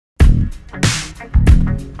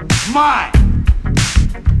Mine.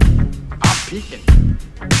 I'm peeking.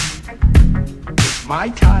 It's my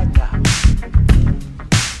time now.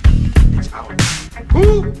 It's out.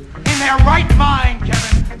 Who in their right mind,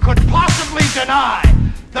 Kevin, could possibly deny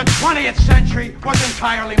the 20th century was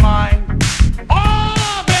entirely mine? All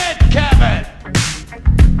of it, Kevin!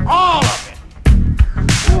 All of it!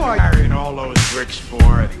 Who are you carrying all those bricks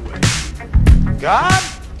for, anyway? God?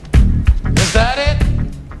 Is that it?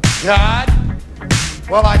 God?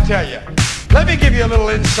 Well, I tell you, let me give you a little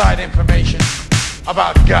inside information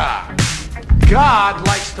about God. God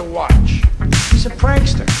likes to watch. He's a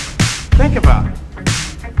prankster. Think about it.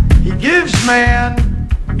 He gives man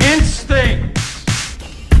instincts.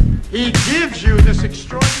 He gives you this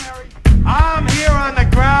extraordinary... I'm here on the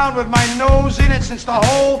ground with my nose in it since the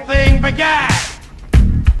whole thing began.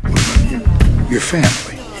 What about you? Your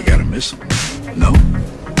family. You gotta miss them. No?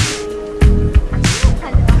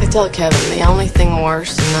 I tell Kevin the only thing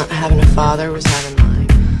worse than not having a father was having mine.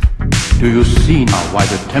 Do you see now why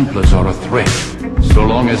the Templars are a threat? So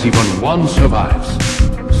long as even one survives,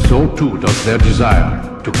 so too does their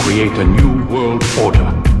desire to create a new world order.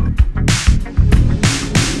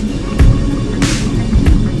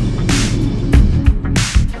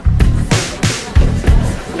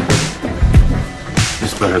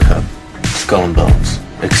 Miss Buttercup, Skull and Bones,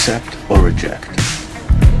 accept or reject?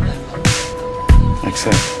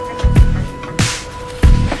 Accept.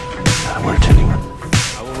 Not a word to anyone.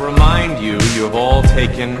 I will remind you, you have all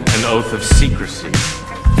taken an oath of secrecy.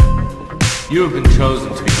 You have been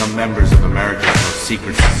chosen to become members of America's most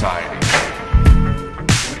secret society.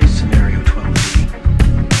 What is scenario 12D?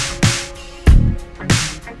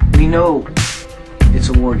 We know it's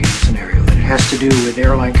a war game scenario, that it has to do with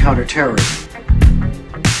airline counterterrorism.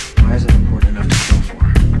 Why is it important enough to kill for?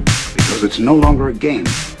 Because it's no longer a game.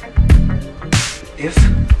 If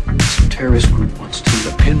some terrorist group wants to...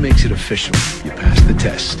 The pin makes it official. You pass the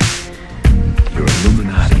test. You're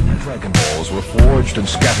Illuminati. Dragon balls were forged and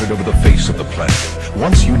scattered over the face of the planet.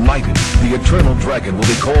 Once united, the eternal dragon will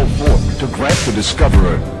be called forth to grant the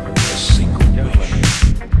discoverer a single wish.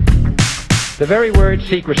 The very word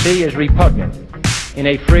secrecy is repugnant in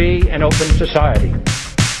a free and open society.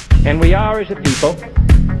 And we are, as a people,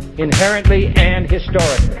 inherently and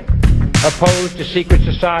historically opposed to secret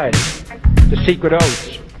societies, to secret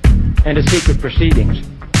oaths, and to secret proceedings.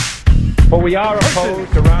 For we are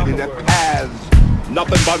opposed around the world.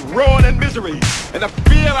 Nothing but ruin and misery, and the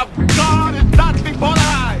fear of God is not before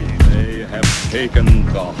their eyes. They have taken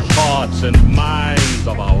the hearts and minds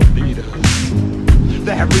of our leaders.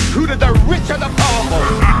 They have recruited the rich and the powerful.